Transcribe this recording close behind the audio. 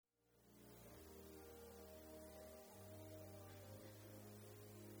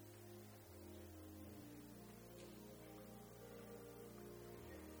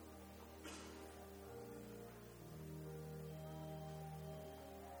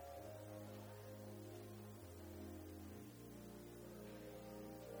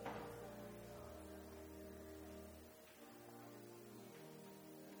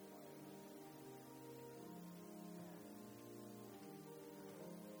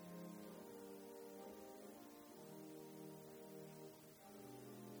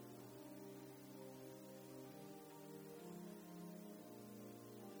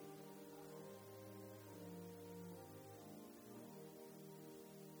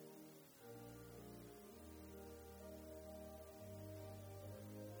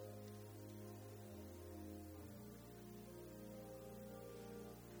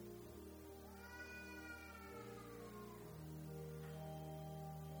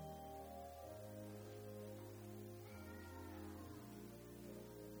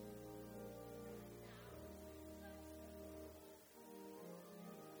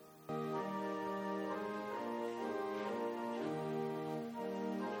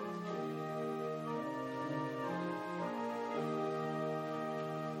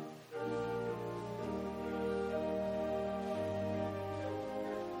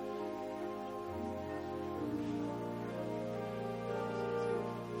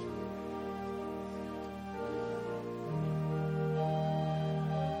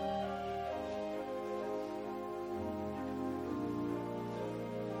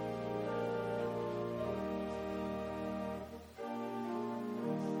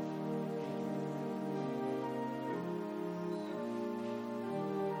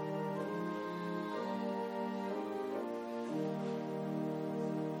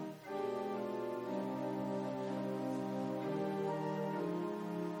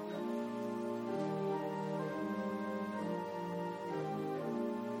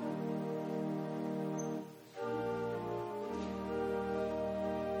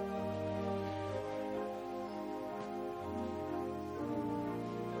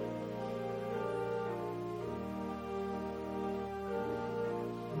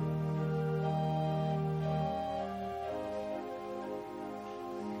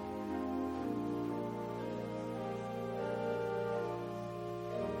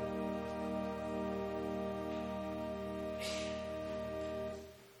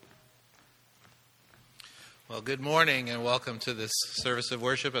Well, good morning and welcome to this service of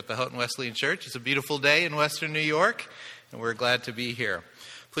worship at the Houghton Wesleyan Church. It's a beautiful day in Western New York, and we're glad to be here.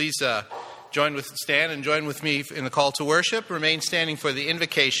 Please stand and join with me in the call to worship. Remain standing for the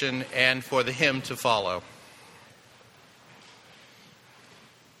invocation and for the hymn to follow.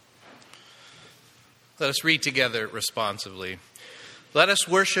 Let us read together responsively. Let us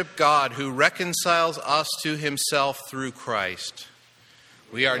worship God who reconciles us to himself through Christ.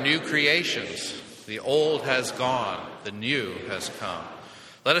 We are new creations. The old has gone, the new has come.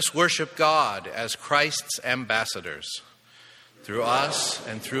 Let us worship God as Christ's ambassadors. Through us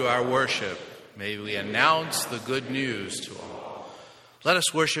and through our worship, may we announce the good news to all. Let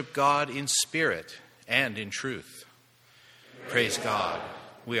us worship God in spirit and in truth. Praise God,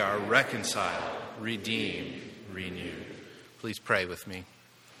 we are reconciled, redeemed, renewed. Please pray with me.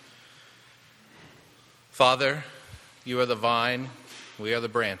 Father, you are the vine, we are the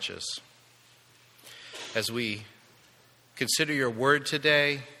branches. As we consider your word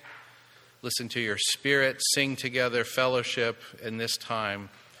today, listen to your spirit, sing together, fellowship in this time,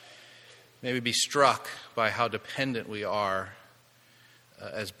 may we be struck by how dependent we are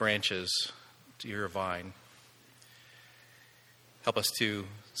as branches to your vine. Help us to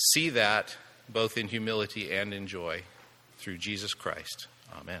see that both in humility and in joy through Jesus Christ.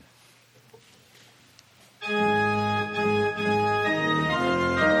 Amen.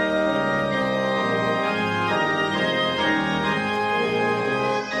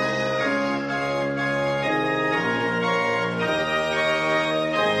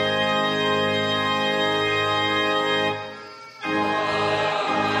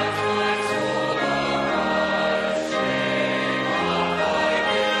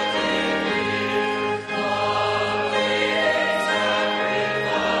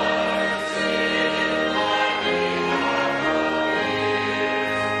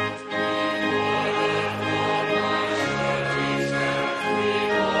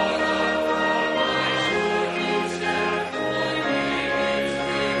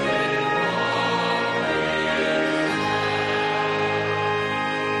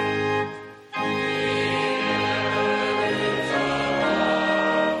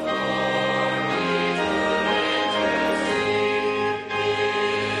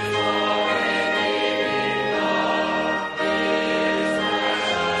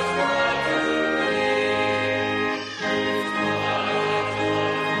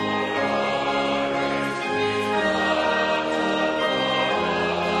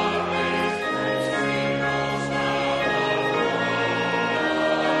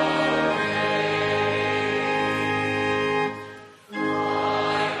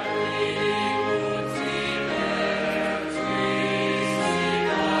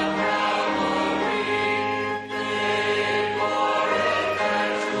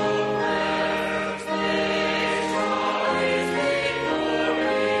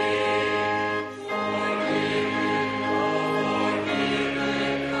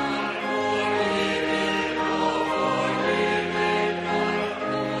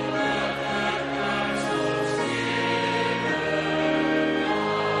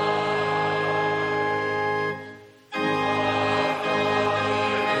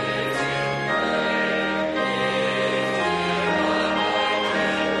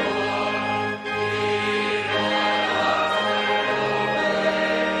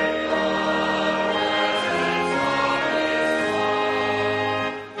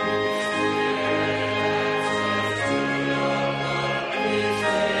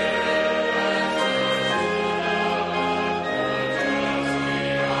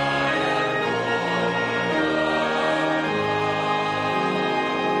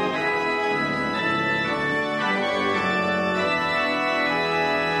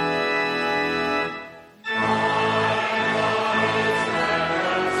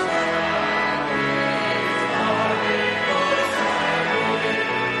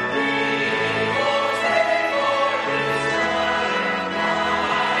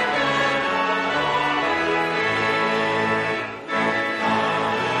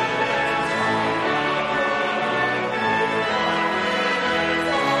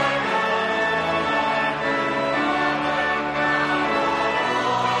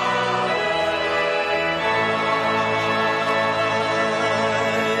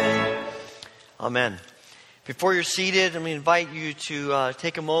 Amen. Before you're seated, let me invite you to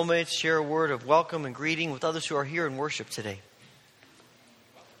take a moment, share a word of welcome and greeting with others who are here in worship today.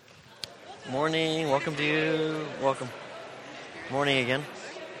 Morning. Welcome to you. Welcome. Morning again.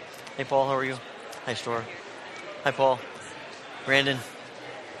 Hey, Paul. How are you? Hi, Stora. Hi, Paul. Brandon.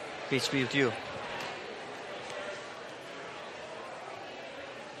 Peace be with you.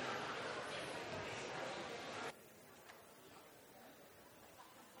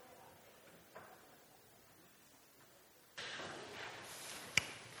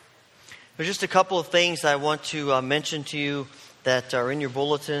 There's just a couple of things that I want to mention to you that are in your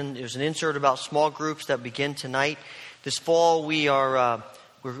bulletin. There's an insert about small groups that begin tonight. This fall, we're going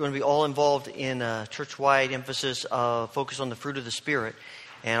to be all involved in a church-wide emphasis focus on the fruit of the Spirit,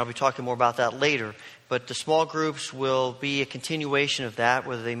 and I'll be talking more about that later. But the small groups will be a continuation of that,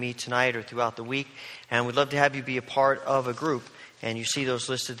 whether they meet tonight or throughout the week, and we'd love to have you be a part of a group. And you see those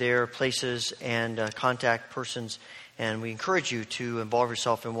listed there, places and contact persons, and we encourage you to involve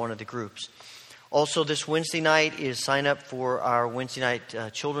yourself in one of the groups. Also, this Wednesday night is sign up for our Wednesday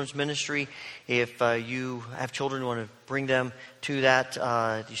night children's ministry. If you have children, you want to bring them to that,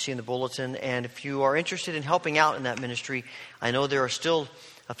 you see in the bulletin. And if you are interested in helping out in that ministry, I know there are still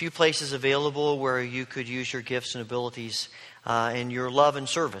a few places available where you could use your gifts and abilities and your love and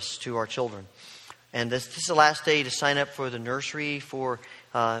service to our children. And this is the last day to sign up for the nursery for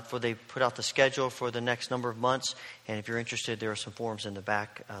they put out the schedule for the next number of months. And if you're interested, there are some forms in the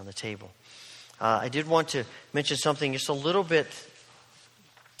back on the table. I did want to mention something just a little bit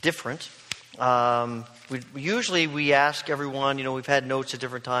different. Usually we ask everyone, we've had notes at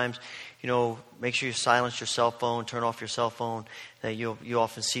different times, make sure you silence your cell phone, turn off your cell phone. You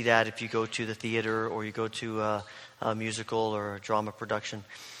often see that if you go to the theater or you go to a musical or a drama production.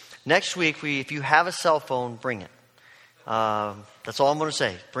 Next week, if you have a cell phone, bring it. That's all I'm going to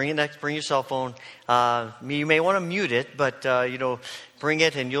say. Bring your cell phone. You may want to mute it, but bring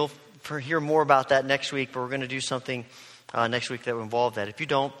it, and you'll hear more about that next week. But we're going to do something next week that will involve that. If you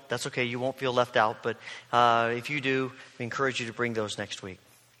don't, that's okay. You won't feel left out. But if you do, we encourage you to bring those next week.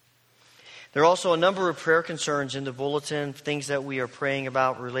 There are also a number of prayer concerns in the bulletin, things that we are praying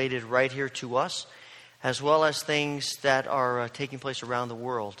about related right here to us, as well as things that are taking place around the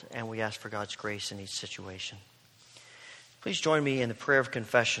world, and we ask for God's grace in each situation. Please join me in the prayer of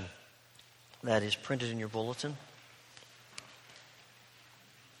confession that is printed in your bulletin.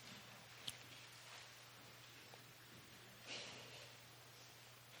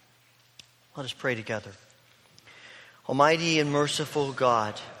 Let us pray together. Almighty and merciful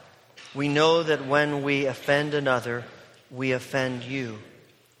God, we know that when we offend another, we offend you.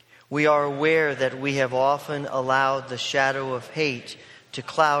 We are aware that we have often allowed the shadow of hate to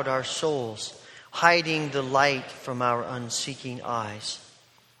cloud our souls, hiding the light from our unseeking eyes.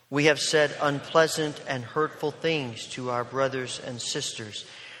 We have said unpleasant and hurtful things to our brothers and sisters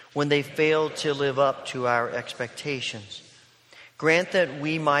when they failed to live up to our expectations. Grant that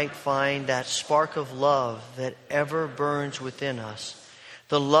we might find that spark of love that ever burns within us,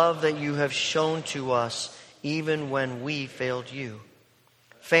 the love that you have shown to us even when we failed you.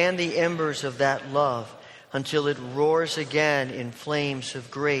 Fan the embers of that love until it roars again in flames of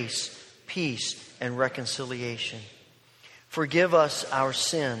grace, peace, and reconciliation. Forgive us our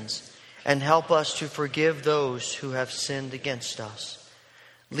sins and help us to forgive those who have sinned against us.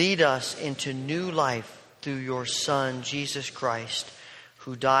 Lead us into new life through your Son, Jesus Christ,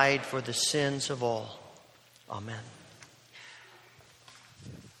 who died for the sins of all. Amen.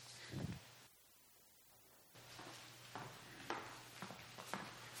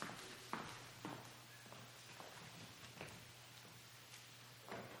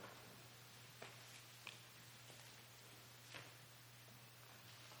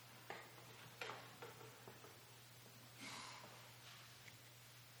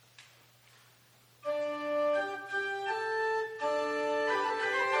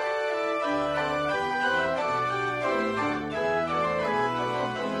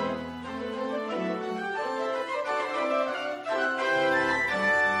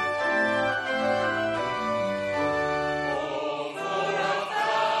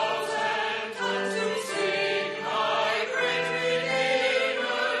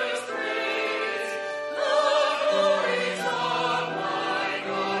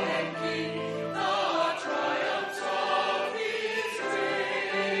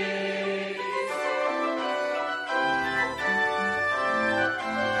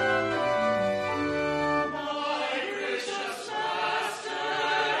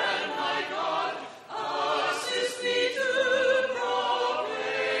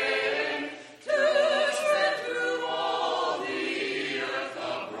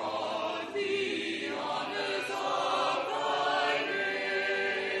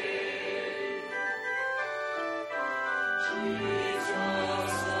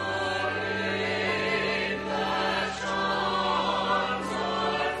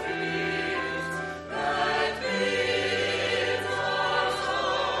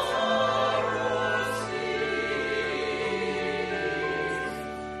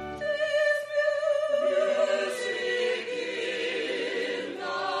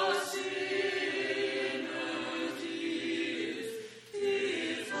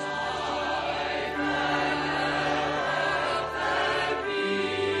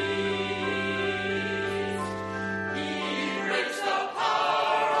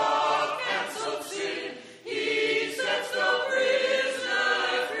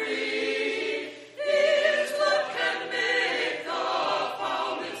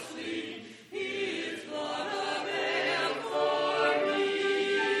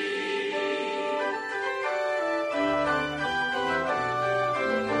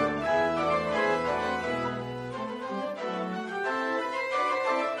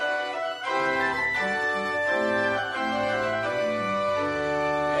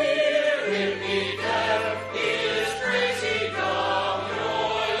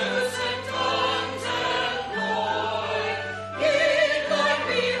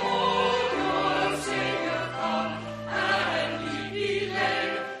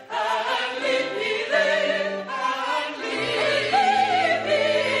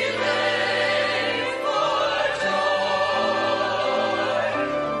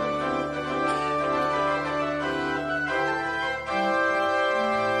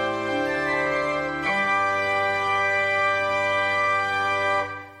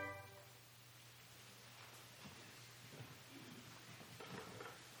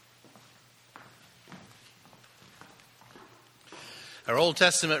 Our Old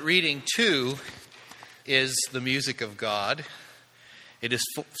Testament reading, too, is the music of God. It is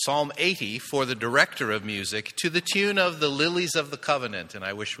Psalm 80 for the director of music to the tune of the Lilies of the Covenant. And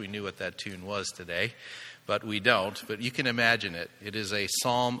I wish we knew what that tune was today, but we don't. But you can imagine it. It is a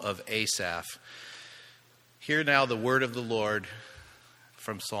psalm of Asaph. Hear now the word of the Lord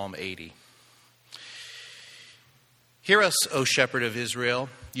from Psalm 80. Hear us, O shepherd of Israel,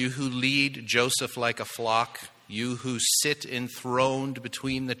 you who lead Joseph like a flock, you who sit enthroned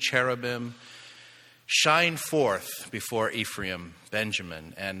between the cherubim. Shine forth before Ephraim,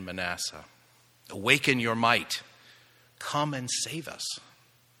 Benjamin, and Manasseh. Awaken your might. Come and save us.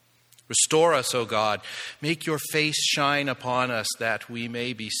 Restore us, O God. Make your face shine upon us that we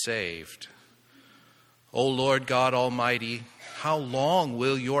may be saved. O Lord God Almighty, how long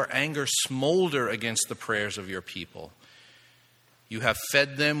will your anger smolder against the prayers of your people? You have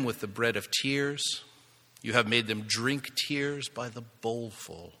fed them with the bread of tears. You have made them drink tears by the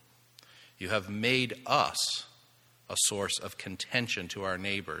bowlful. You have made us a source of contention to our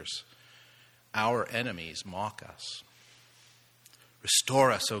neighbors. Our enemies mock us.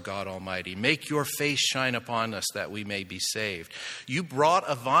 Restore us, O God Almighty. Make your face shine upon us that we may be saved. You brought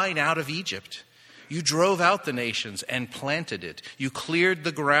a vine out of Egypt. You drove out the nations and planted it. You cleared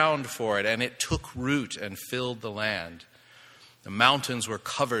the ground for it, and it took root and filled the land. The mountains were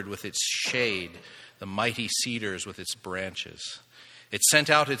covered with its shade, the mighty cedars with its branches. It sent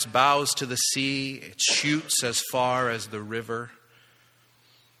out its boughs to the sea, its shoots as far as the river.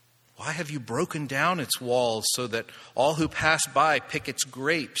 Why have you broken down its walls so that all who pass by pick its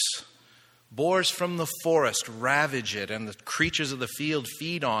grapes? Boars from the forest ravage it, and the creatures of the field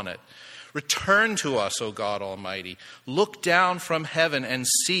feed on it. Return to us, O God Almighty. Look down from heaven and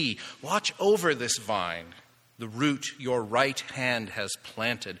see. Watch over this vine, the root your right hand has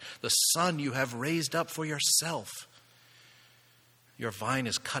planted, the son you have raised up for yourself. Your vine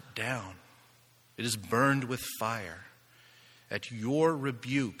is cut down. It is burned with fire. At your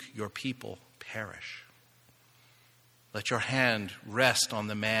rebuke, your people perish. Let your hand rest on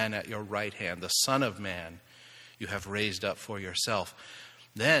the man at your right hand, the Son of Man you have raised up for yourself.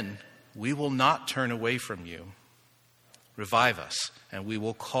 Then we will not turn away from you. Revive us, and we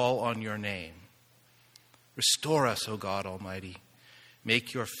will call on your name. Restore us, O God Almighty.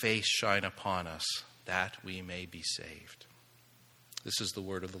 Make your face shine upon us, that we may be saved. This is the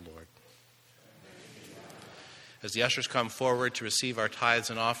word of the Lord. As the ushers come forward to receive our tithes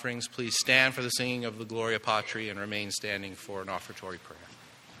and offerings, please stand for the singing of the Gloria Patri and remain standing for an offertory prayer.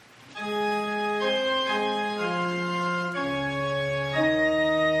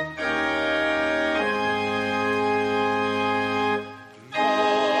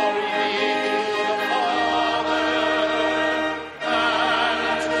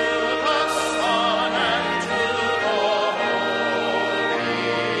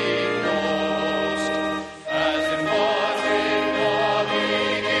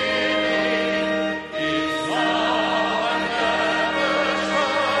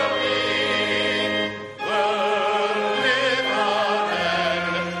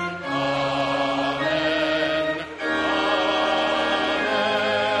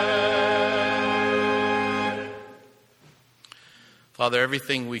 Father,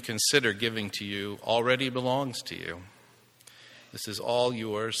 everything we consider giving to you already belongs to you. This is all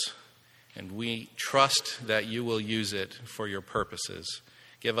yours, and we trust that you will use it for your purposes.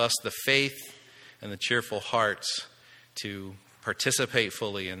 Give us the faith and the cheerful hearts to participate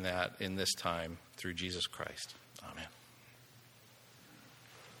fully in that in this time through Jesus Christ. Amen.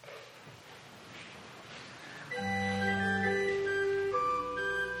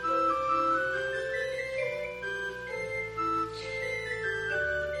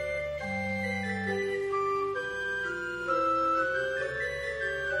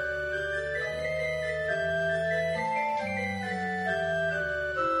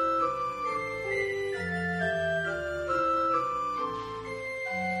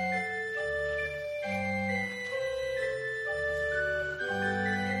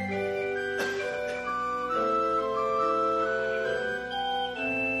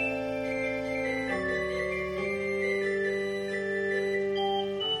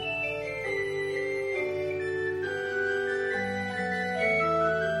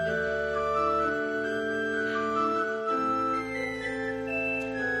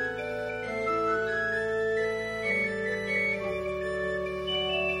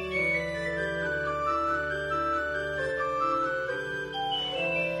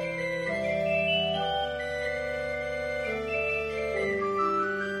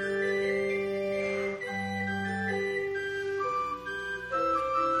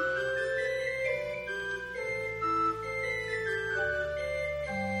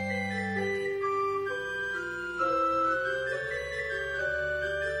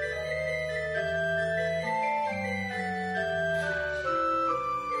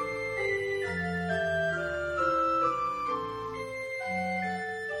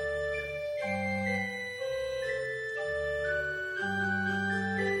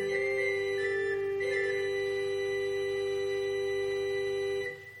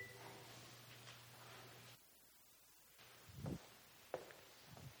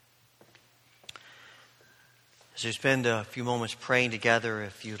 As we spend a few moments praying together,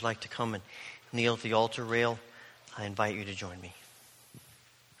 if you'd like to come and kneel at the altar rail, I invite you to join me.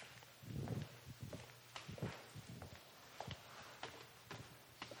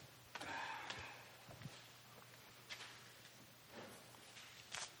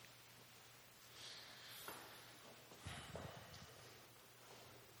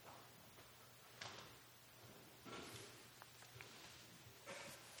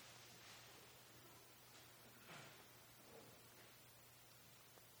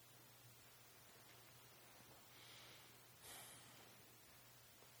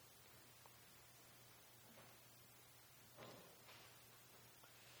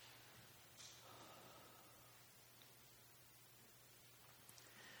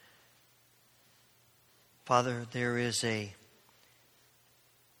 Father, there is a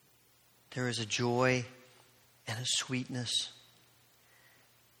joy and a sweetness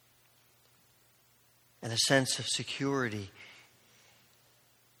and a sense of security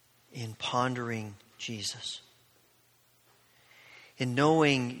in pondering Jesus, in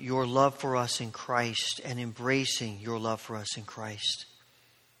knowing your love for us in Christ and embracing your love for us in Christ,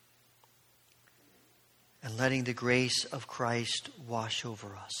 and letting the grace of Christ wash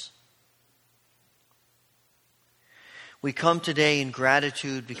over us. We come today in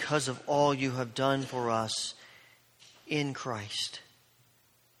gratitude because of all you have done for us in Christ.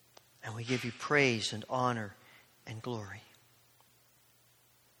 And we give you praise and honor and glory.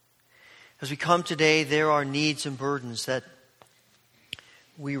 As we come today, there are needs and burdens that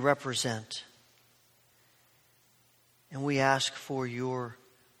we represent. And we ask for your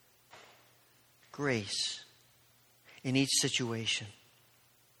grace in each situation.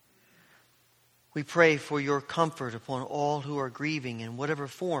 We pray for your comfort upon all who are grieving in whatever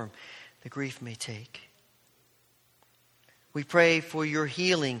form the grief may take. We pray for your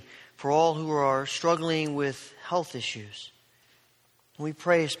healing for all who are struggling with health issues. We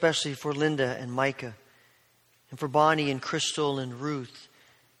pray especially for Linda and Micah, and for Bonnie and Crystal and Ruth,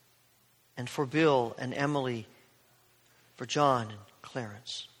 and for Bill and Emily, for John and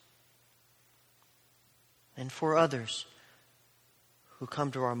Clarence, and for others who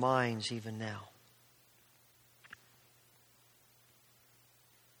come to our minds even now.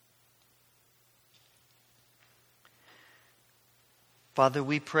 Father,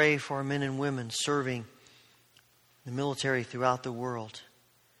 we pray for our men and women serving the military throughout the world.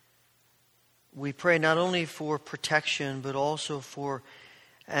 We pray not only for protection, but also for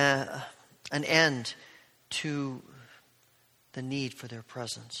an end to the need for their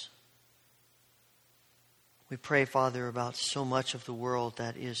presence. We pray, Father, about so much of the world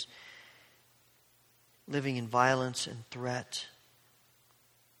that is living in violence and threat.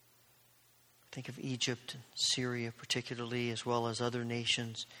 Think of Egypt and Syria particularly, as well as other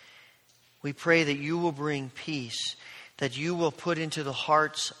nations. We pray that you will bring peace, that you will put into the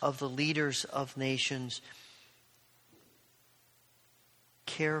hearts of the leaders of nations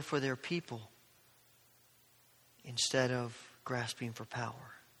care for their people instead of grasping for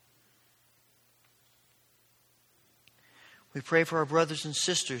power. We pray for our brothers and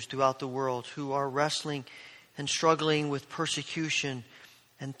sisters throughout the world who are wrestling and struggling with persecution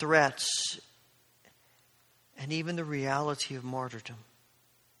and threats and even the reality of martyrdom.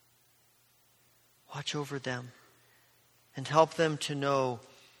 Watch over them and help them to know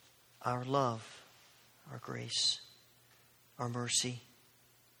our love, our grace, our mercy,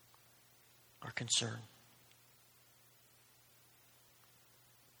 our concern.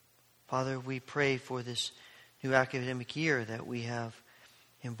 Father, we pray for this new academic year that we have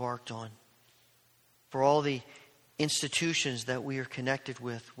embarked on. For all the institutions that we are connected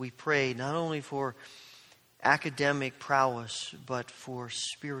with, we pray not only for academic prowess, but for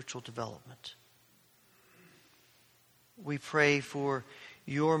spiritual development. We pray for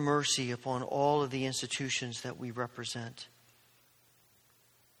your mercy upon all of the institutions that we represent.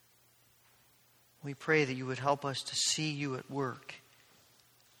 We pray that you would help us to see you at work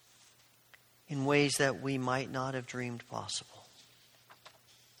in ways that we might not have dreamed possible.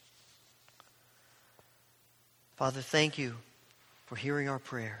 Father, thank you for hearing our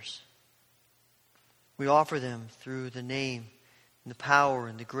prayers. We offer them through the name and the power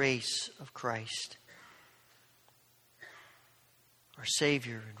and the grace of Christ, our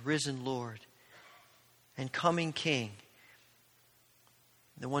Savior and risen Lord and coming King,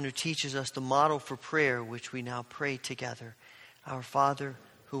 the one who teaches us the model for prayer, which we now pray together. Our Father,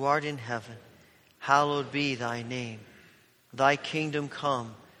 who art in heaven, hallowed be thy name. Thy kingdom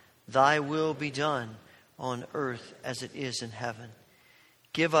come, thy will be done on earth as it is in heaven.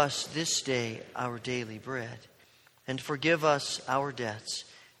 Give us this day our daily bread, and forgive us our debts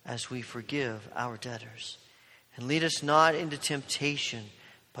as we forgive our debtors. And lead us not into temptation,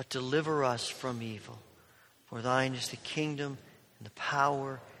 but deliver us from evil. For thine is the kingdom and the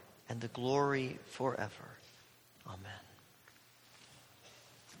power and the glory forever. Amen.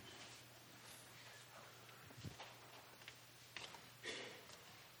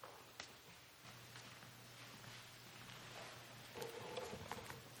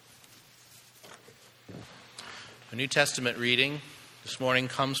 A New Testament reading this morning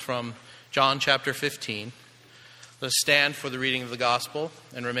comes from John chapter 15. Let us stand for the reading of the gospel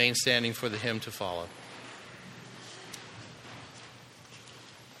and remain standing for the hymn to follow.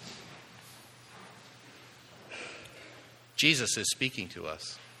 Jesus is speaking to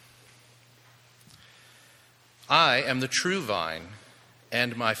us. I am the true vine,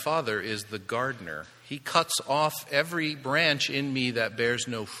 and my Father is the gardener. He cuts off every branch in me that bears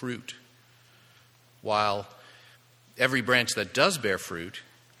no fruit, while every branch that does bear fruit,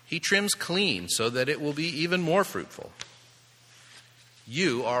 he trims clean so that it will be even more fruitful.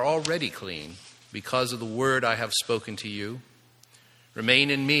 You are already clean because of the word I have spoken to you. Remain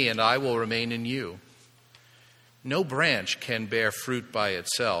in me, and I will remain in you. No branch can bear fruit by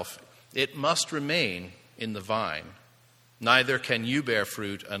itself. It must remain in the vine. Neither can you bear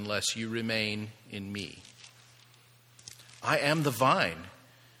fruit unless you remain in me. I am the vine.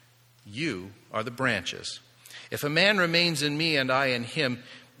 You are the branches. If a man remains in me and I in him,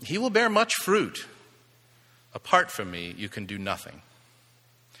 he will bear much fruit. Apart from me, you can do nothing.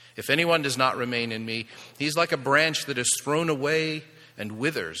 If anyone does not remain in me, he's like a branch that is thrown away and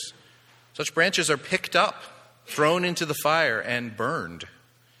withers. Such branches are picked up, thrown into the fire, and burned.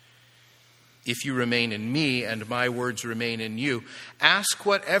 If you remain in me and my words remain in you, ask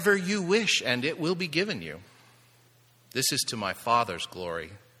whatever you wish and it will be given you. This is to my Father's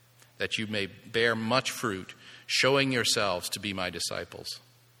glory, that you may bear much fruit, showing yourselves to be my disciples.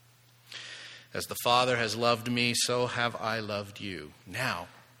 As the Father has loved me, so have I loved you. Now,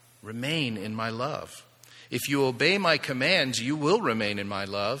 remain in my love. If you obey my commands, you will remain in my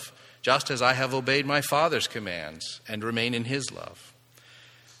love, just as I have obeyed my Father's commands and remain in his love.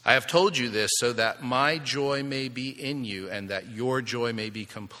 I have told you this so that my joy may be in you and that your joy may be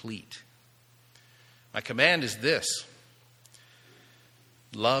complete. My command is this: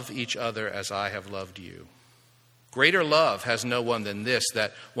 love each other as I have loved you. Greater love has no one than this,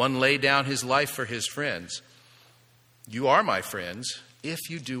 that one lay down his life for his friends. You are my friends if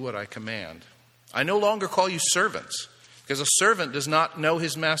you do what I command. I no longer call you servants, because a servant does not know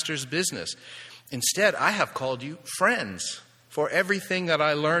his master's business. Instead, I have called you friends, for everything that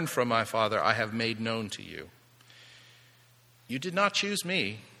I learned from my Father I have made known to you. You did not choose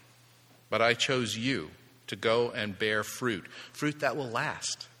me, but I chose you to go and bear fruit, fruit that will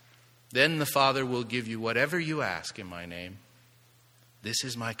last. Then the Father will give you whatever you ask in my name. This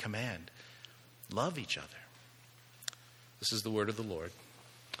is my command. Love each other. This is the word of the Lord.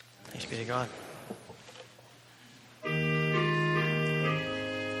 Thanks be to God.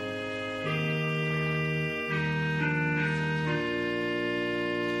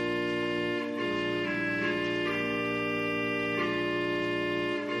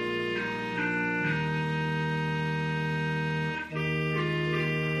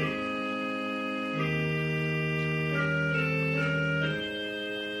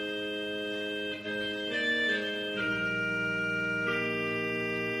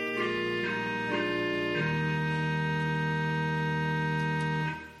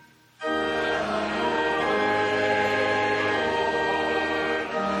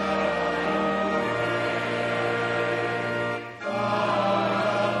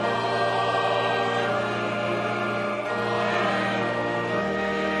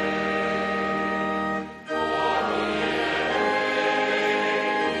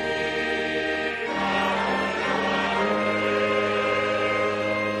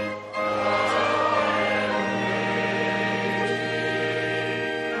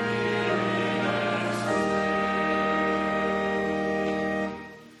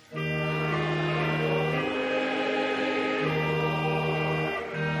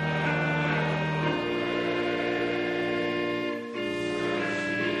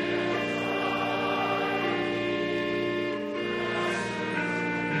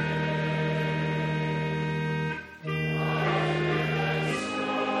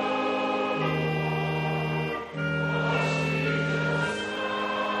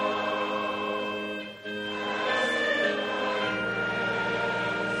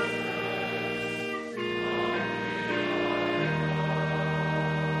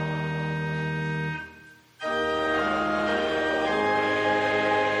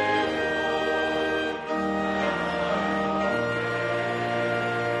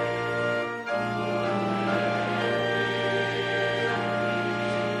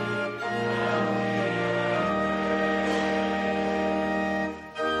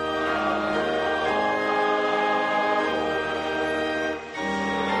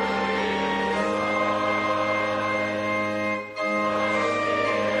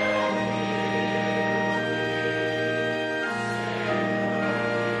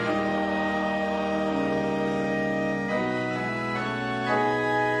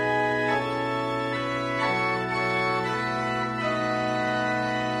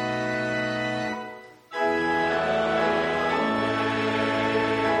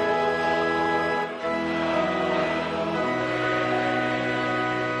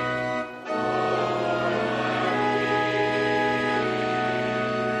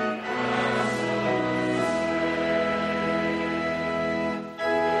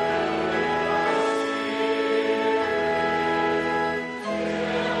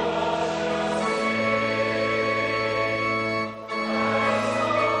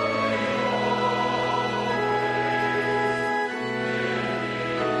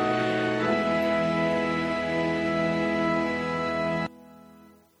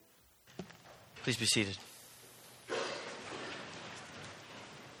 Please be seated.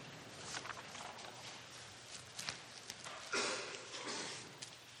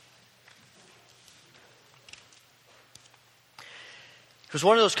 It was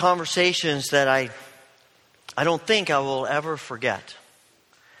one of those conversations that I don't think I will ever forget.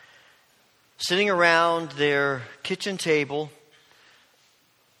 Sitting around their kitchen table,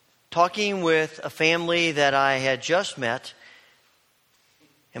 talking with a family that I had just met,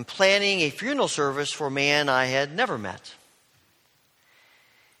 and planning a funeral service for a man I had never met.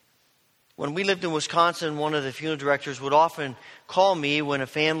 When we lived in Wisconsin, one of the funeral directors would often call me when a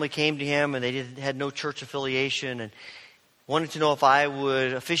family came to him and they had no church affiliation and wanted to know if I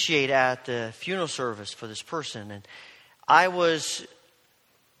would officiate at the funeral service for this person. And I was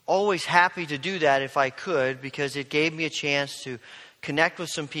always happy to do that if I could, because it gave me a chance to connect with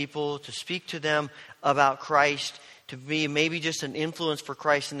some people, to speak to them about Christ, to be maybe just an influence for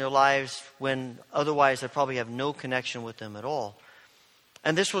Christ in their lives when otherwise I probably have no connection with them at all.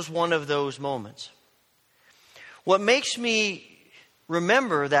 And this was one of those moments. What makes me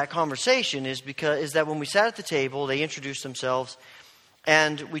remember that conversation is that when we sat at the table, they introduced themselves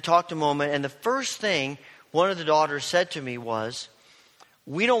and we talked a moment, and the first thing one of the daughters said to me was,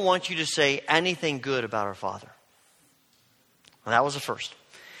 "We don't want you to say anything good about our father." Well, that was the first.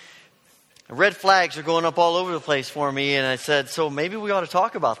 Red flags are going up all over the place for me, and I said, so maybe we ought to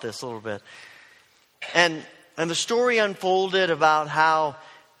talk about this a little bit. And the story unfolded about how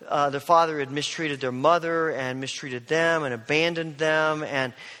their father had mistreated their mother and mistreated them and abandoned them,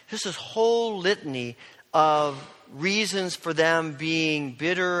 and just this whole litany of reasons for them being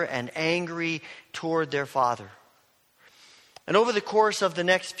bitter and angry toward their father. And over the course of the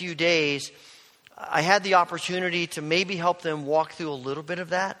next few days, I had the opportunity to maybe help them walk through a little bit of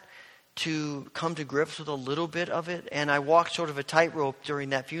that, to come to grips with a little bit of it. And I walked sort of a tightrope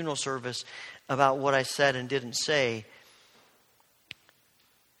during that funeral service about what I said and didn't say.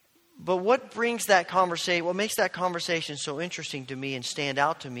 But what makes that conversation so interesting to me and stand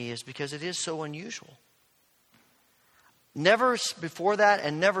out to me is because it is so unusual. Never before that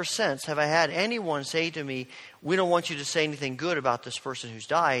and never since have I had anyone say to me, "We don't want you to say anything good about this person who's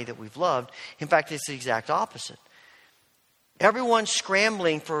died that we've loved." In fact, it's the exact opposite. Everyone's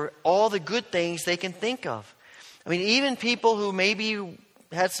scrambling for all the good things they can think of. I mean, even people who maybe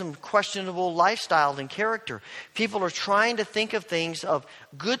had some questionable lifestyle and character, people are trying to think of things, of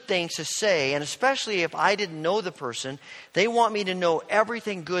good things to say. And especially if I didn't know the person, they want me to know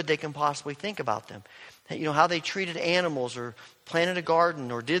everything good they can possibly think about them. You know, how they treated animals or planted a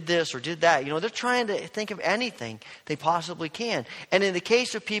garden or did this or did that. You know, they're trying to think of anything they possibly can. And in the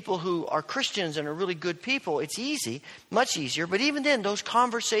case of people who are Christians and are really good people, it's easy, much easier. But even then, those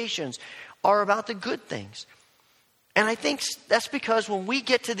conversations are about the good things. And I think that's because when we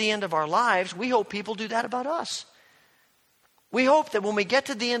get to the end of our lives, we hope people do that about us. We hope that when we get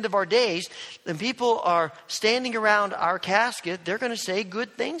to the end of our days, and people are standing around our casket, they're going to say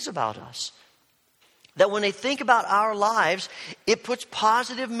good things about us. That when they think about our lives, it puts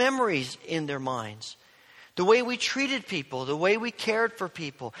positive memories in their minds. The way we treated people, the way we cared for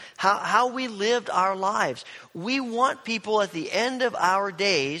people, how we lived our lives. We want people at the end of our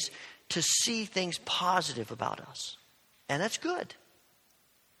days to see things positive about us. And that's good.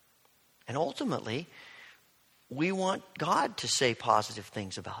 And ultimately, we want God to say positive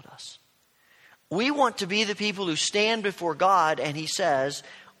things about us. We want to be the people who stand before God and He says,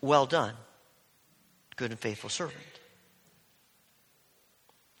 "Well done, good and faithful servant."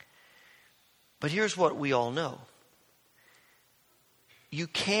 But here's what we all know. You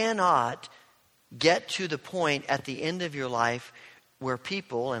cannot get to the point at the end of your life where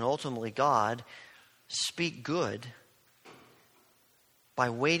people, and ultimately God, speak good by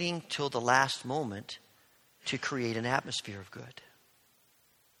waiting till the last moment to create an atmosphere of good.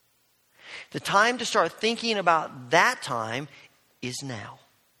 The time to start thinking about that time is now.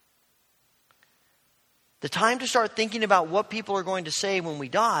 The time to start thinking about what people are going to say when we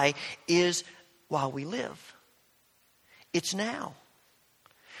die is while we live. It's now.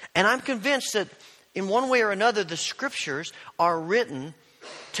 And I'm convinced that in one way or another, the scriptures are written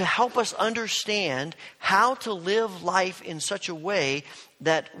to help us understand how to live life in such a way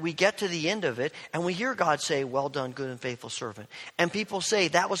that we get to the end of it and we hear God say, "Well done, good and faithful servant." And people say,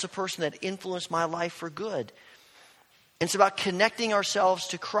 "That was a person that influenced my life for good." And it's about connecting ourselves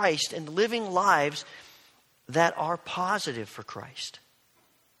to Christ and living lives that are positive for Christ.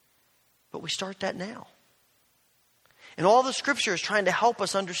 But we start that now. And all the scripture is trying to help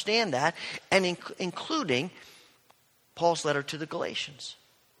us understand that, and including Paul's letter to the Galatians.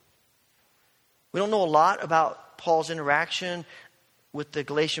 We don't know a lot about Paul's interaction with the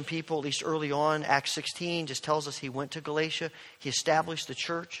Galatian people, at least early on. Acts 16 just tells us he went to Galatia. He established the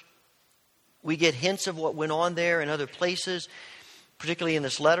church. We get hints of what went on there in other places, particularly in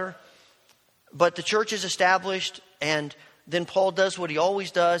this letter. But the church is established, and then Paul does what he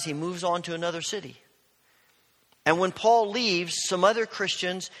always does. He moves on to another city. And when Paul leaves, some other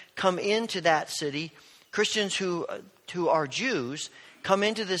Christians come into that city. Christians who are Jews come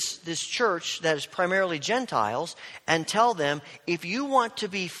into this church that is primarily Gentiles and tell them, if you want to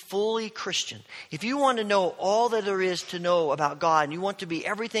be fully Christian, if you want to know all that there is to know about God, and you want to be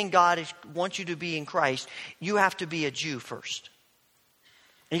everything God wants you to be in Christ, you have to be a Jew first.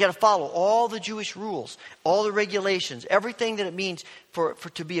 And you got to follow all the Jewish rules, all the regulations, everything that it means for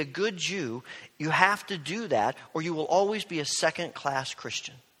to be a good Jew. You have to do that, or you will always be a second-class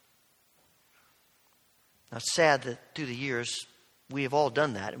Christian. Now, it's sad that through the years, we have all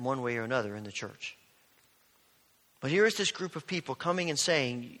done that in one way or another in the church. But here is this group of people coming and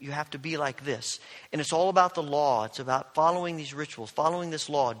saying, you have to be like this. And it's all about the law. It's about following these rituals, following this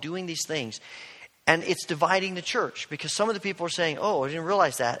law, doing these things. And it's dividing the church, because some of the people are saying, oh, I didn't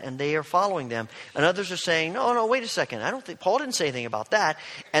realize that, and they are following them. And others are saying, no, wait a second. I don't think Paul didn't say anything about that.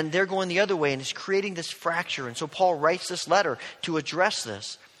 And they're going the other way, and it's creating this fracture. And so Paul writes this letter to address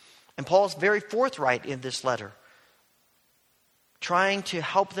this. And Paul's very forthright in this letter, trying to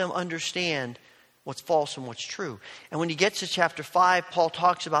help them understand what's false and what's true. And when he gets to chapter 5, Paul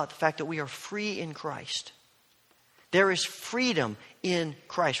talks about the fact that we are free in Christ. There is freedom in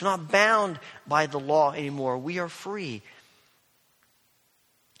Christ. We're not bound by the law anymore. We are free.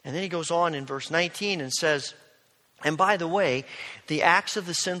 And then he goes on in verse 19 and says, and by the way, the acts of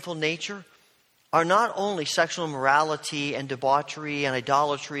the sinful nature are not only sexual immorality and debauchery and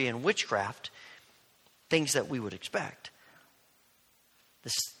idolatry and witchcraft, things that we would expect.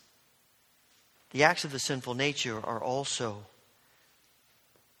 The acts of the sinful nature are also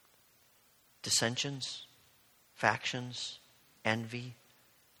dissensions, factions, envy,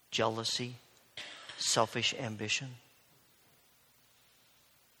 jealousy, selfish ambition.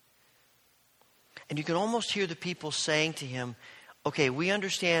 And you can almost hear the people saying to him, okay, we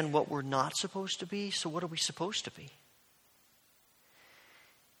understand what we're not supposed to be, so what are we supposed to be?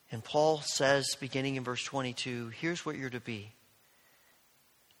 And Paul says, beginning in verse 22, here's what you're to be.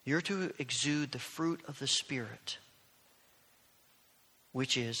 You're to exude the fruit of the Spirit,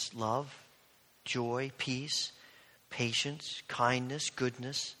 which is love, joy, peace, patience, kindness,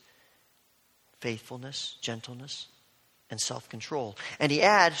 goodness, faithfulness, gentleness, and self-control. And he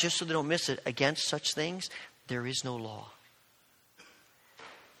adds, just so they don't miss it, against such things, there is no law.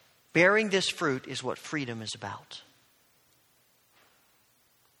 Bearing this fruit is what freedom is about.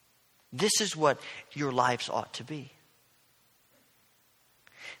 This is what your lives ought to be.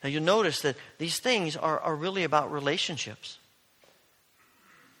 Now you'll notice that these things are really about relationships.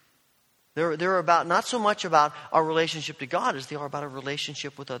 They're about not so much about our relationship to God as they are about our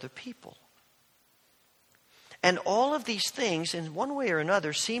relationship with other people. And all of these things, in one way or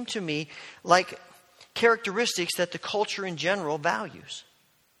another, seem to me like characteristics that the culture in general values.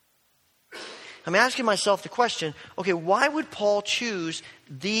 I'm asking myself the question, okay, why would Paul choose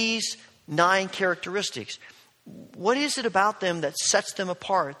these 9 characteristics? What is it about them that sets them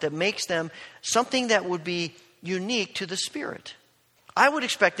apart, that makes them something that would be unique to the Spirit? I would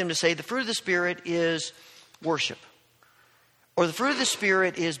expect them to say the fruit of the Spirit is worship. Or the fruit of the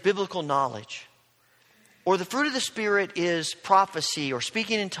Spirit is biblical knowledge. Or the fruit of the Spirit is prophecy or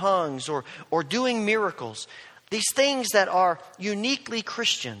speaking in tongues or doing miracles. These things that are uniquely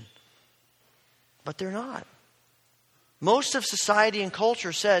Christian. But they're not. Most of society and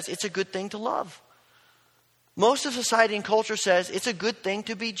culture says it's a good thing to love. Most of society and culture says it's a good thing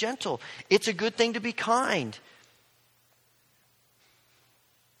to be gentle. It's a good thing to be kind.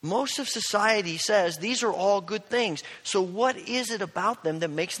 Most of society says these are all good things. So what is it about them that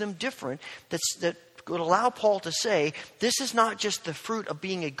makes them different that would allow Paul to say, this is not just the fruit of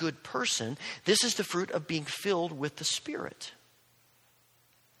being a good person, this is the fruit of being filled with the Spirit.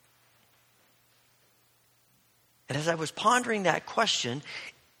 And as I was pondering that question,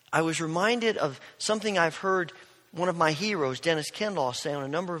 I was reminded of something I've heard one of my heroes, Dennis Kinlaw, say on a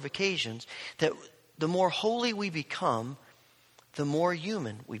number of occasions, that the more holy we become, the more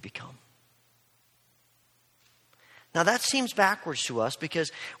human we become. Now that seems backwards to us because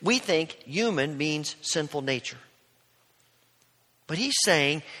we think human means sinful nature. But he's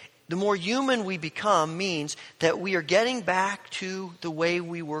saying the more human we become means that we are getting back to the way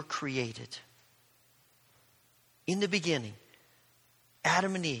we were created. In the beginning,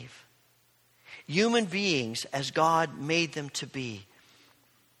 Adam and Eve, human beings as God made them to be.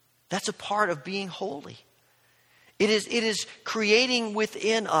 That's a part of being holy. It is creating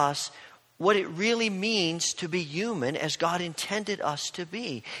within us what it really means to be human as God intended us to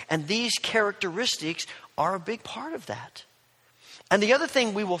be. And these characteristics are a big part of that. And the other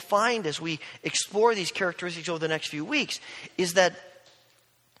thing we will find as we explore these characteristics over the next few weeks is that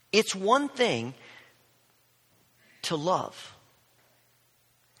it's one thing to love.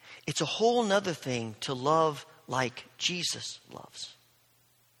 It's a whole nother thing to love like Jesus loves.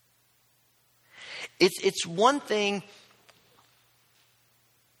 It's one thing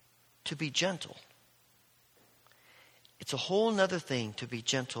to be gentle. It's a whole nother thing to be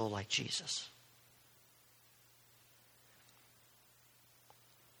gentle like Jesus.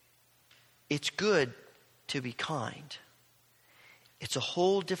 It's good to be kind. It's a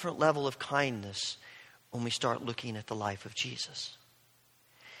whole different level of kindness when we start looking at the life of Jesus.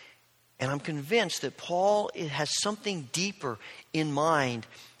 And I'm convinced that Paul has something deeper in mind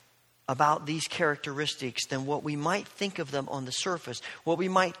about these characteristics than what we might think of them on the surface, what we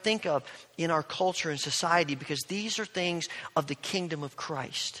might think of in our culture and society, because these are things of the kingdom of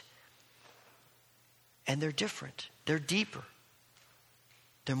Christ. And they're different. They're deeper.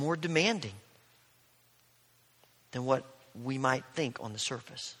 They're more demanding than what we might think on the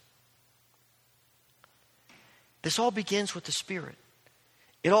surface. This all begins with the Spirit.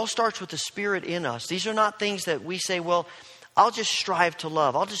 It all starts with the Spirit in us. These are not things that we say, well, I'll just strive to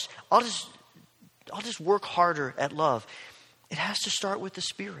love. I'll just work harder at love. It has to start with the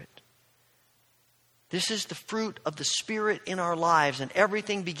Spirit. This is the fruit of the Spirit in our lives, and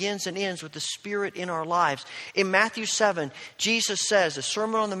everything begins and ends with the Spirit in our lives. In Matthew 7, Jesus says, the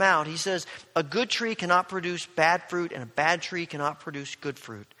Sermon on the Mount, he says, a good tree cannot produce bad fruit, and a bad tree cannot produce good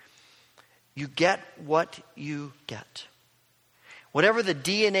fruit. You get what you get. Whatever the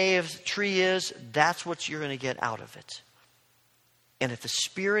DNA of the tree is, that's what you're going to get out of it. And if the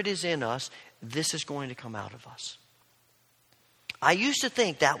Spirit is in us, this is going to come out of us. I used to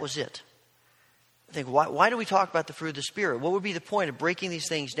think that was it. I think, why do we talk about the fruit of the Spirit? What would be the point of breaking these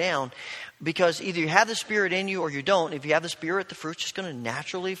things down? Because either you have the Spirit in you or you don't. If you have the Spirit, the fruit's just going to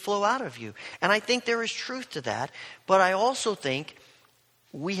naturally flow out of you. And I think there is truth to that. But I also think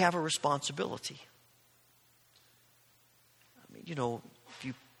we have a responsibility. I mean, if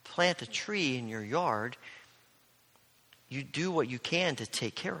you plant a tree in your yard, you do what you can to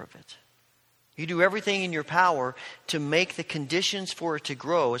take care of it. You do everything in your power to make the conditions for it to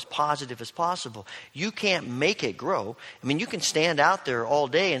grow as positive as possible. You can't make it grow. I mean, you can stand out there all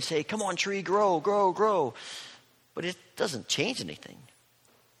day and say, come on, tree, grow, grow, grow. But it doesn't change anything.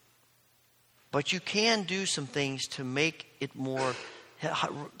 But you can do some things to make it more,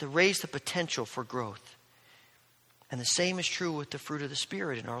 to raise the potential for growth. And the same is true with the fruit of the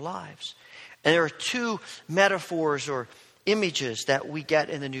Spirit in our lives. And there are two metaphors or images that we get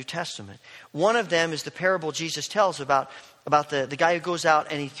in the New Testament. One of them is the parable Jesus tells about the guy who goes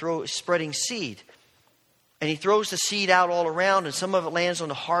out and he throws spreading seed. And he throws the seed out all around, and some of it lands on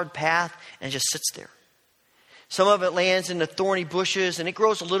the hard path and just sits there. Some of it lands in the thorny bushes and it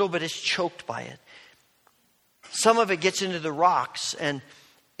grows a little bit, it's choked by it. Some of it gets into the rocks and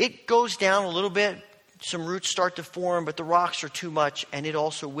it goes down a little bit. Some roots start to form, but the rocks are too much, and it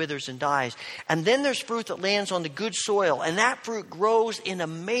also withers and dies. And then there's fruit that lands on the good soil, and that fruit grows in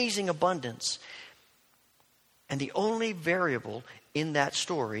amazing abundance. And the only variable in that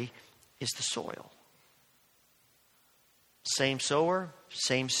story is the soil. Same sower,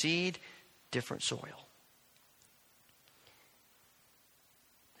 same seed, different soil.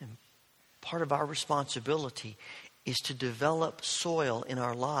 And part of our responsibility is to develop soil in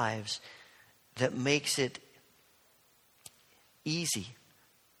our lives that makes it easy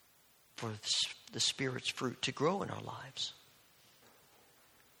for the Spirit's fruit to grow in our lives.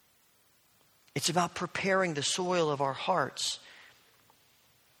 It's about preparing the soil of our hearts,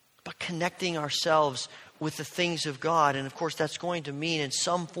 about connecting ourselves with the things of God. And of course, that's going to mean in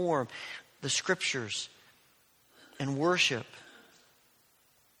some form the Scriptures and worship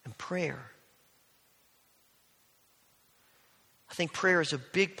and prayer. I think prayer is a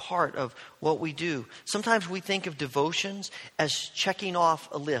big part of what we do. Sometimes we think of devotions as checking off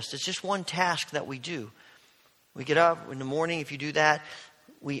a list. It's just one task that we do. We get up in the morning, if you do that,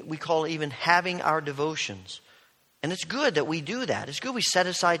 we call it even having our devotions. And it's good that we do that. It's good we set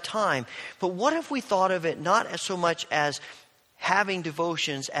aside time. But what if we thought of it not as so much as having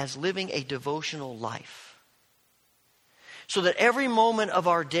devotions as living a devotional life? So that every moment of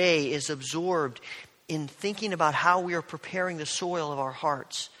our day is absorbed in thinking about how we are preparing the soil of our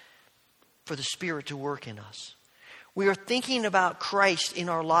hearts for the Spirit to work in us. We are thinking about Christ in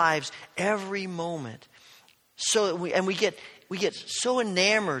our lives every moment. So we get so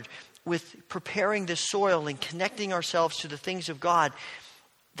enamored preparing this soil and connecting ourselves to the things of God,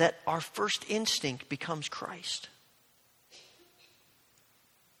 that our first instinct becomes Christ.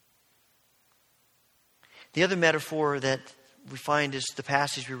 The other metaphor that we find is the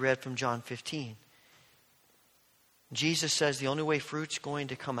passage we read from John 15. Jesus says the only way fruit's going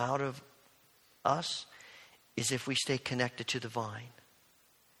to come out of us is if we stay connected to the vine.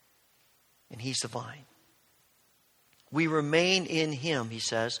 And He's the vine. We remain in Him, He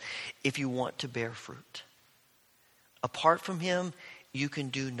says, if you want to bear fruit. Apart from Him, you can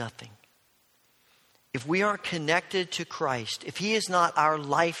do nothing. If we aren't connected to Christ, if He is not our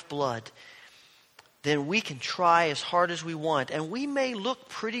lifeblood, then we can try as hard as we want. And we may look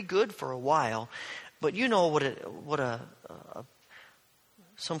pretty good for a while, but you know what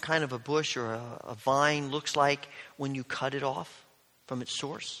some kind of a bush or a vine looks like when you cut it off from its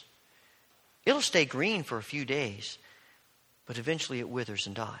source. It'll stay green for a few days, but eventually it withers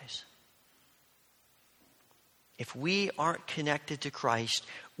and dies. If we aren't connected to Christ,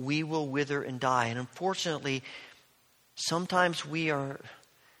 we will wither and die. And unfortunately, sometimes we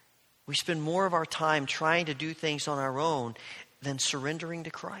spend more of our time trying to do things on our own than surrendering to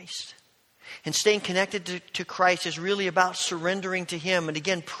Christ. And staying connected to Christ is really about surrendering to Him. And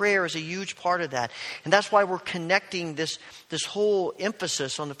again, prayer is a huge part of that. And that's why we're connecting this whole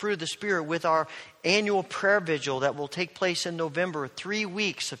emphasis on the fruit of the Spirit with our annual prayer vigil that will take place in November. 3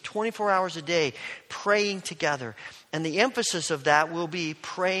 weeks of 24 hours a day praying together. And the emphasis of that will be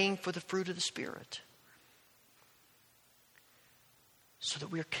praying for the fruit of the Spirit, so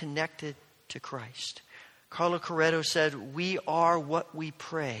that we are connected to Christ. Carlo Corretto said, "We are what we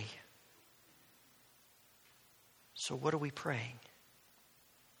pray." So what are we praying?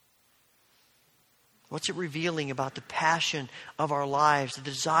 What's it revealing about the passion of our lives, the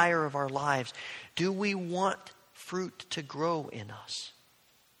desire of our lives? Do we want fruit to grow in us?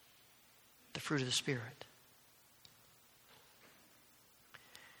 The fruit of the Spirit.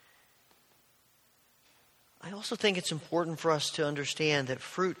 I also think it's important for us to understand that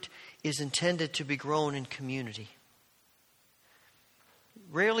fruit is intended to be grown in community.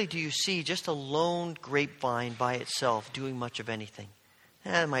 Rarely do you see just a lone grapevine by itself doing much of anything.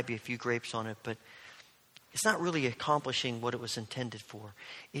 There might be a few grapes on it, but it's not really accomplishing what it was intended for.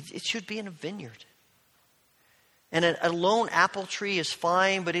 It should be in a vineyard. And a lone apple tree is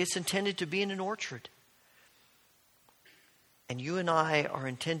fine, but it's intended to be in an orchard. And you and I are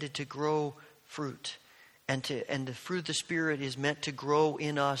intended to grow fruit. And the fruit of the Spirit is meant to grow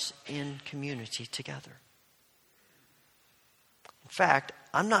in us in community together. In fact,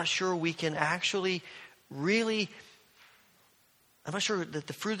 I'm not sure we can actually I'm not sure that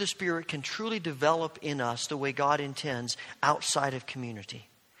the fruit of the Spirit can truly develop in us the way God intends outside of community.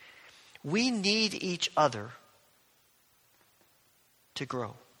 We need each other to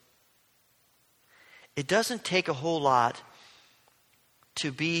grow. It doesn't take a whole lot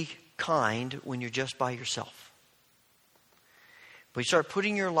to be kind when you're just by yourself. But you start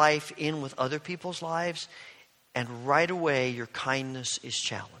putting your life in with other people's lives, and right away your kindness is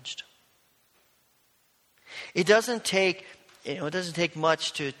challenged. It doesn't take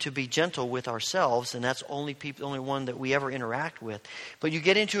much to be gentle with ourselves, and that's only one that we ever interact with. But you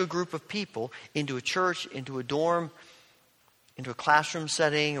get into a group of people, into a church, into a dorm, into a classroom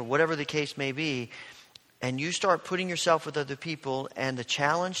setting, or whatever the case may be, and you start putting yourself with other people, and the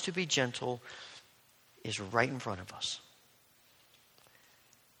challenge to be gentle is right in front of us.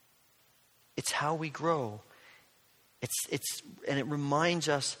 It's how we grow. And it reminds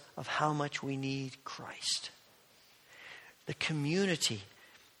us of how much we need Christ. The community.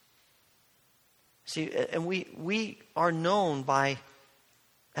 See, and we are known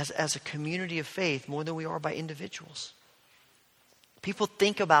as a community of faith more than we are by individuals. People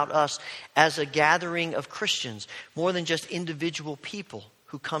think about us as a gathering of Christians more than just individual people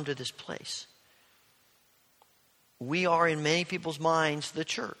who come to this place. We are, in many people's minds, the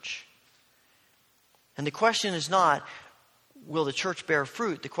church. And the question is not, will the church bear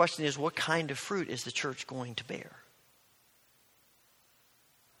fruit? The question is, what kind of fruit is the church going to bear?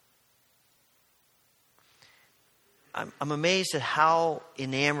 I'm amazed at how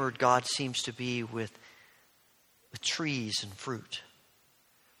enamored God seems to be with trees and fruit.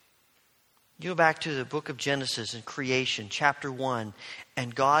 You go back to the book of Genesis and creation, chapter 1,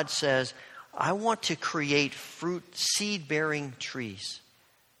 and God says, I want to create fruit, seed-bearing trees.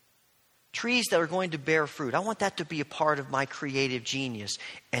 Trees that are going to bear fruit. I want that to be a part of my creative genius,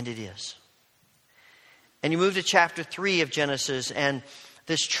 and it is. And you move to chapter 3 of Genesis, and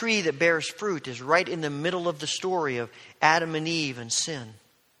this tree that bears fruit is right in the middle of the story of Adam and Eve and sin.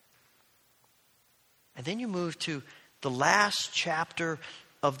 And then you move to the last chapter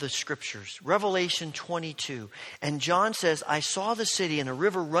of the scriptures, Revelation 22. And John says, I saw the city and a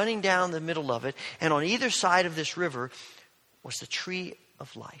river running down the middle of it, and on either side of this river was the tree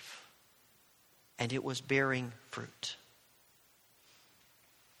of life, and it was bearing fruit.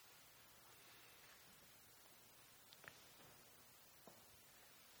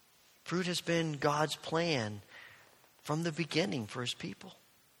 Fruit has been God's plan from the beginning for his people,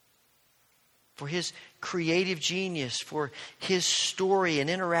 for his creative genius, for his story and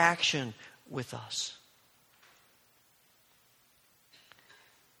interaction with us.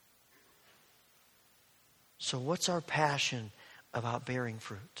 So what's our passion about bearing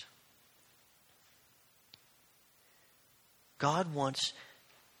fruit? God wants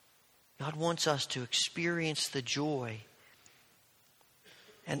us to experience the joy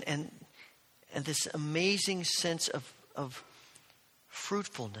and this amazing sense of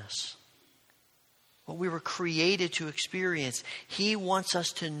fruitfulness. What we were created to experience. He wants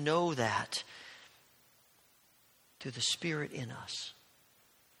us to know that through the Spirit in us.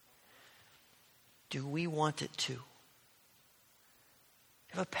 Do we want it too?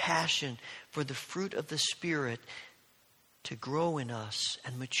 Have a passion for the fruit of the Spirit to grow in us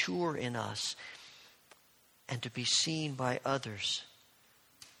and mature in us and to be seen by others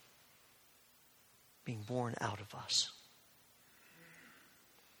being born out of us.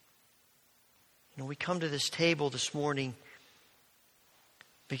 You know, we come to this table this morning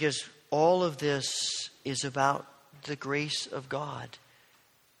because all of this is about the grace of God.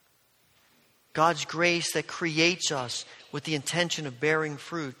 God's grace that creates us with the intention of bearing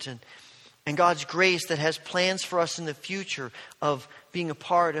fruit, and God's grace that has plans for us in the future of being a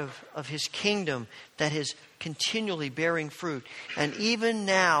part of his kingdom that is continually bearing fruit. And even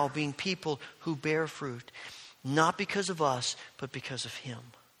now being people who bear fruit, not because of us, but because of him.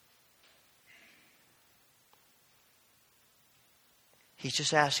 He's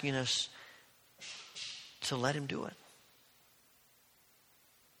just asking us to let him do it.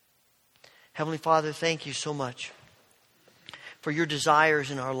 Heavenly Father, thank you so much for your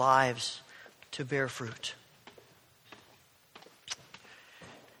desires in our lives to bear fruit.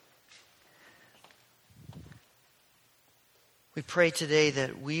 We pray today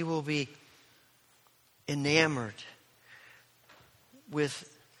that we will be enamored with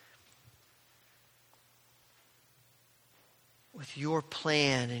your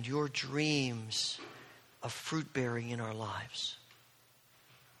plan and your dreams of fruit bearing in our lives.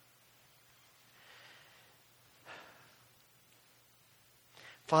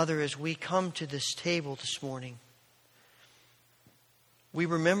 Father, as we come to this table this morning, we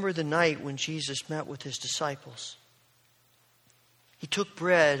remember the night when Jesus met with his disciples. He took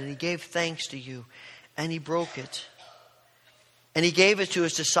bread and he gave thanks to you and he broke it. And he gave it to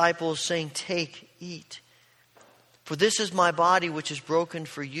his disciples saying, take, eat. For this is my body which is broken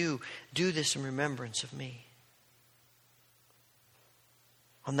for you. Do this in remembrance of me.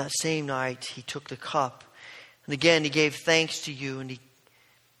 On that same night, he took the cup. And again, he gave thanks to you and he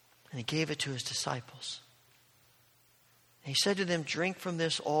gave it to his disciples. And he said to them, drink from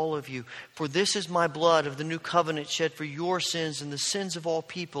this, all of you. For this is my blood of the new covenant shed for your sins and the sins of all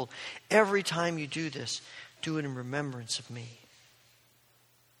people. Every time you do this, do it in remembrance of me.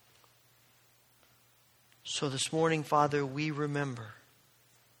 So this morning, Father, we remember.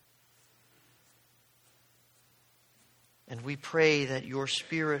 And we pray that your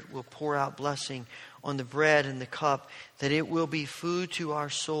Spirit will pour out blessing on the bread and the cup, that it will be food to our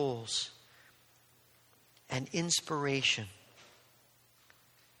souls and inspiration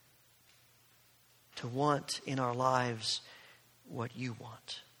to want in our lives what you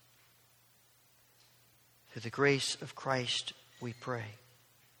want. Through the grace of Christ, we pray.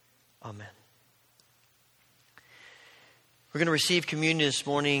 Amen. We're going to receive communion this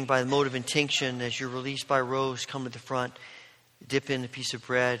morning by the mode of intinction. As you're released by rows, come to the front, dip in a piece of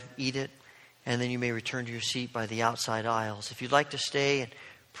bread, eat it, and then you may return to your seat by the outside aisles. If you'd like to stay and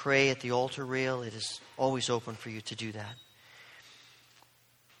pray at the altar rail, it is always open for you to do that.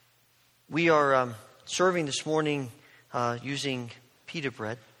 We are serving this morning using pita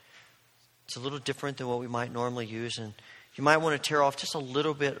bread. It's a little different than what we might normally use, and you might want to tear off just a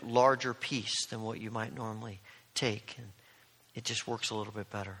little bit larger piece than what you might normally take. And it just works a little bit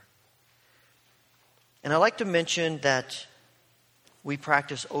better. And I'd like to mention that we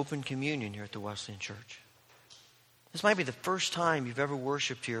practice open communion here at the Wesleyan Church. This might be the first time you've ever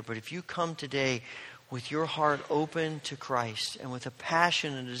worshiped here, but if you come today with your heart open to Christ and with a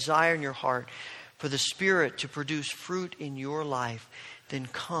passion and a desire in your heart for the Spirit to produce fruit in your life, then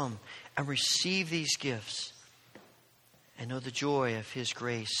come and receive these gifts and know the joy of his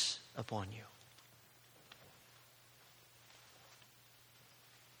grace upon you.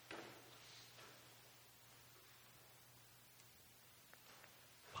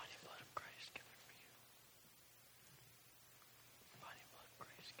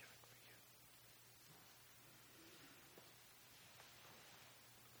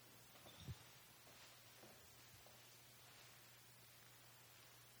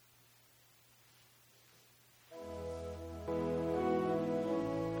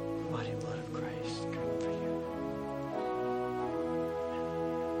 Mighty blood of Christ, come for you.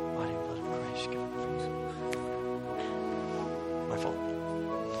 Mighty blood of Christ, come for you. My fault.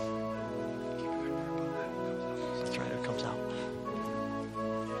 That's right, it comes out.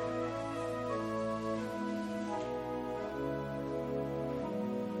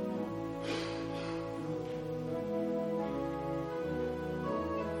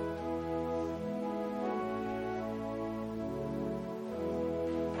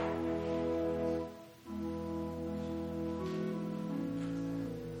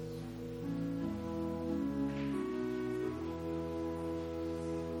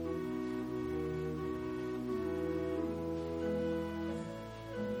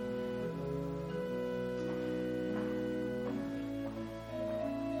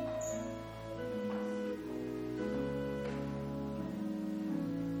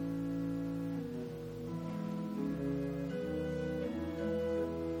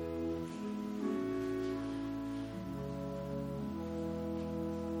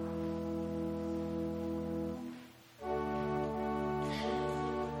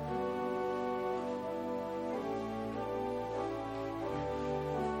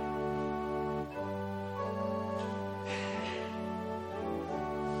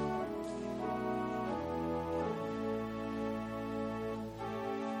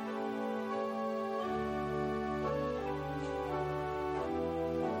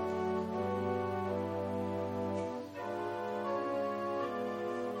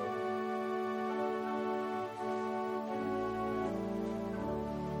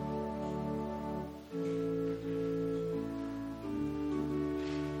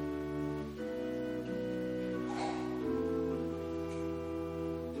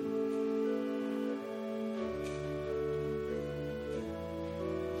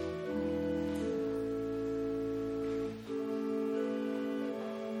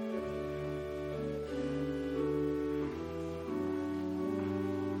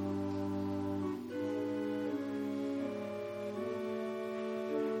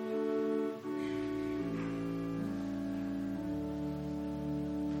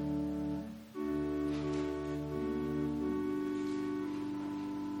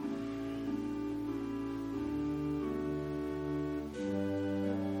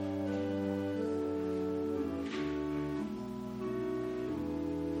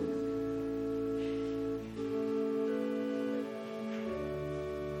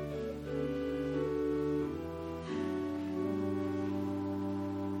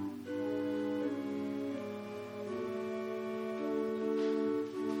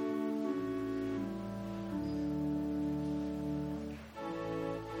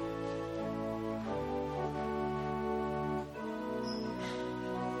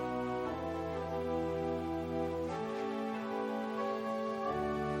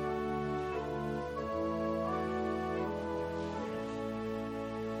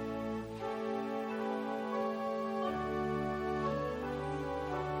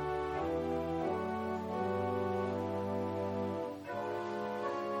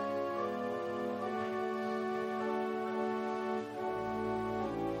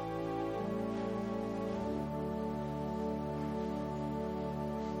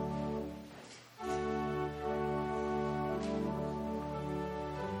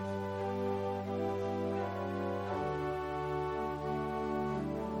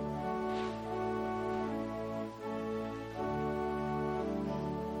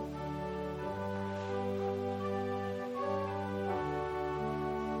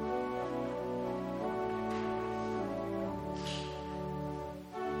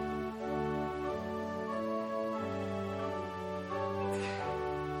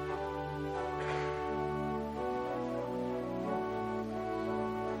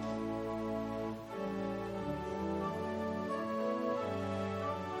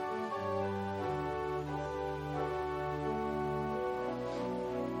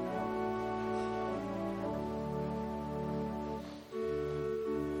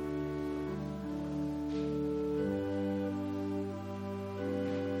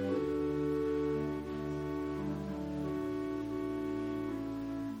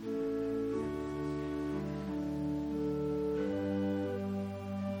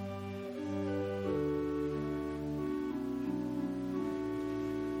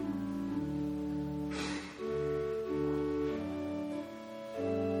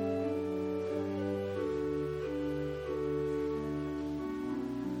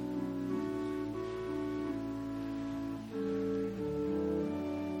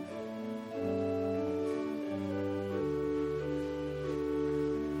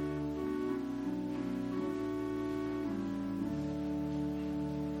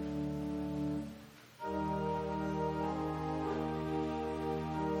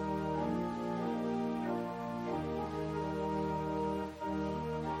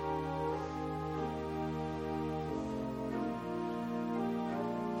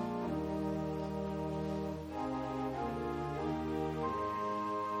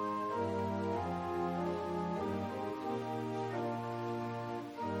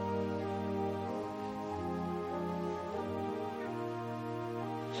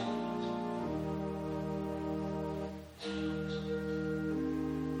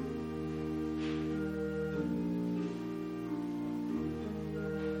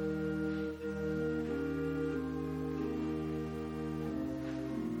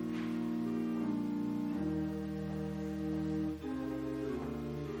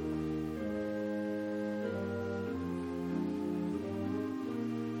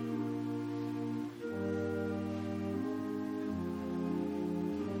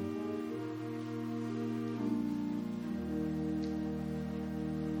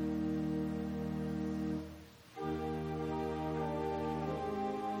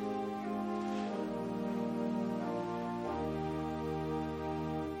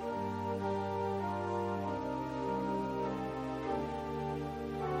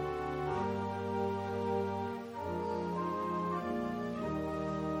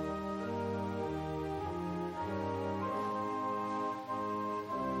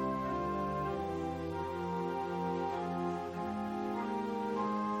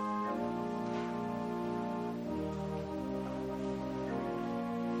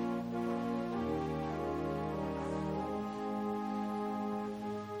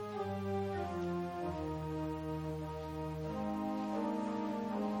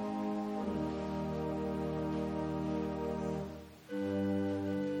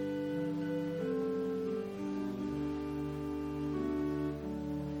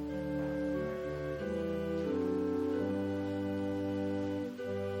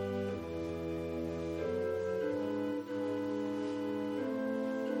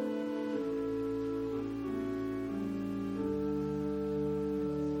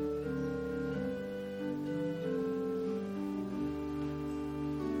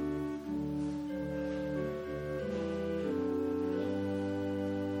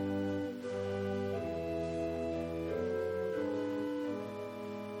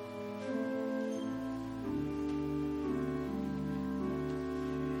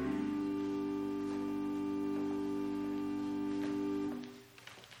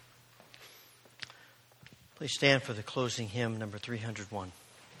 Please stand for the closing hymn, number 301.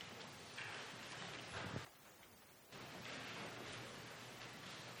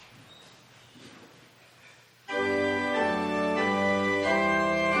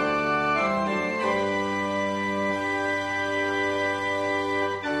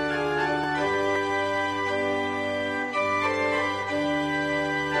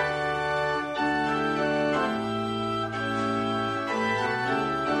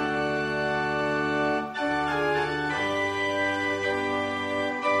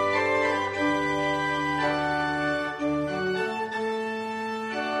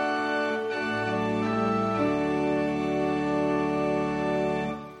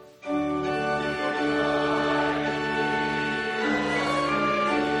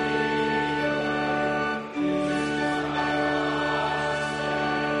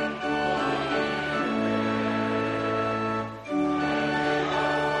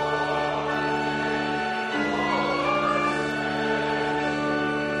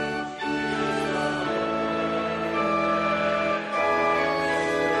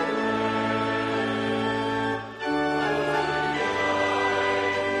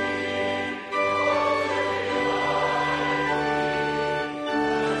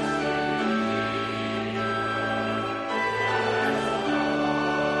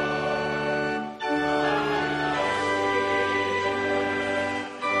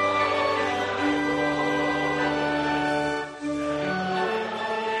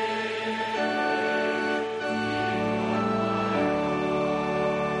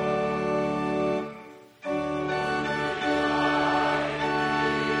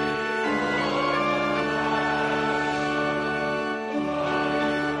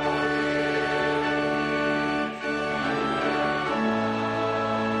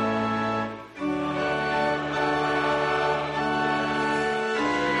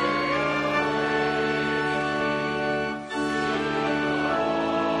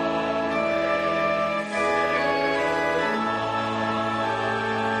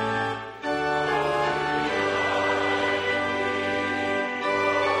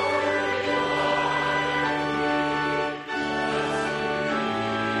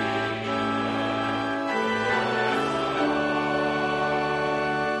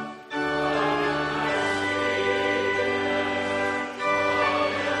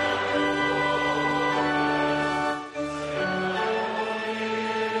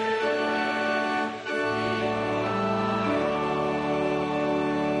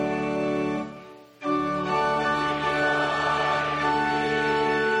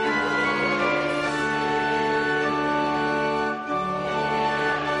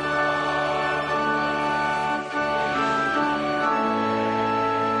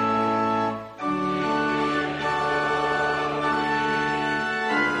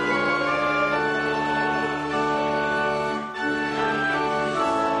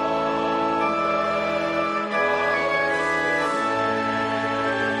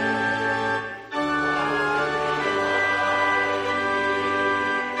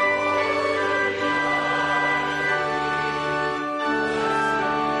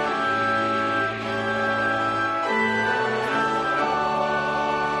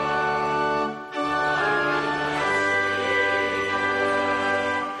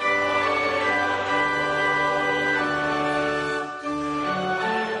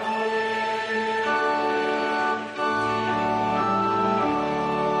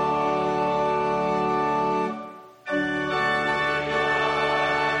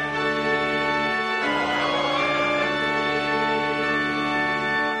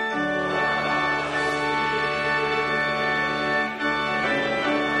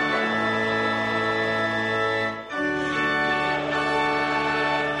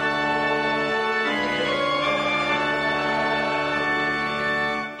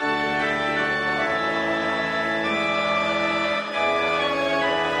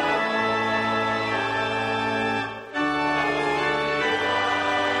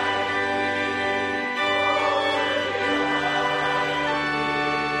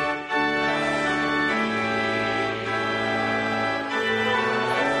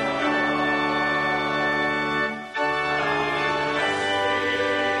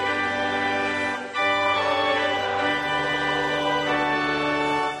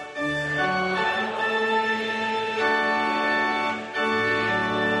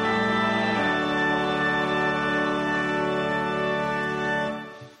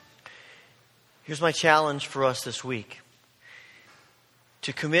 Here's my challenge for us this week.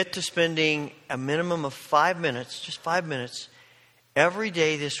 To commit to spending a minimum of 5 minutes, just 5 minutes, every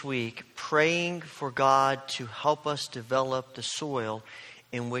day this week praying for God to help us develop the soil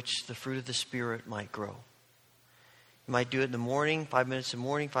in which the fruit of the Spirit might grow. You might do it in the morning, 5 minutes in the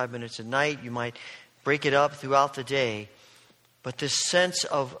morning, 5 minutes at night. You might break it up throughout the day. But this sense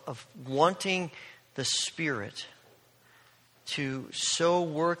of wanting the Spirit to so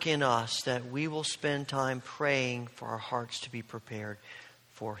work in us that we will spend time praying for our hearts to be prepared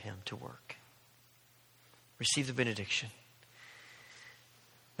for Him to work. Receive the benediction.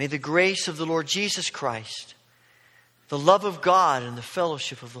 May the grace of the Lord Jesus Christ, the love of God, and the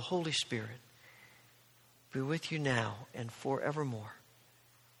fellowship of the Holy Spirit be with you now and forevermore.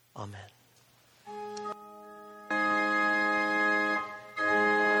 Amen.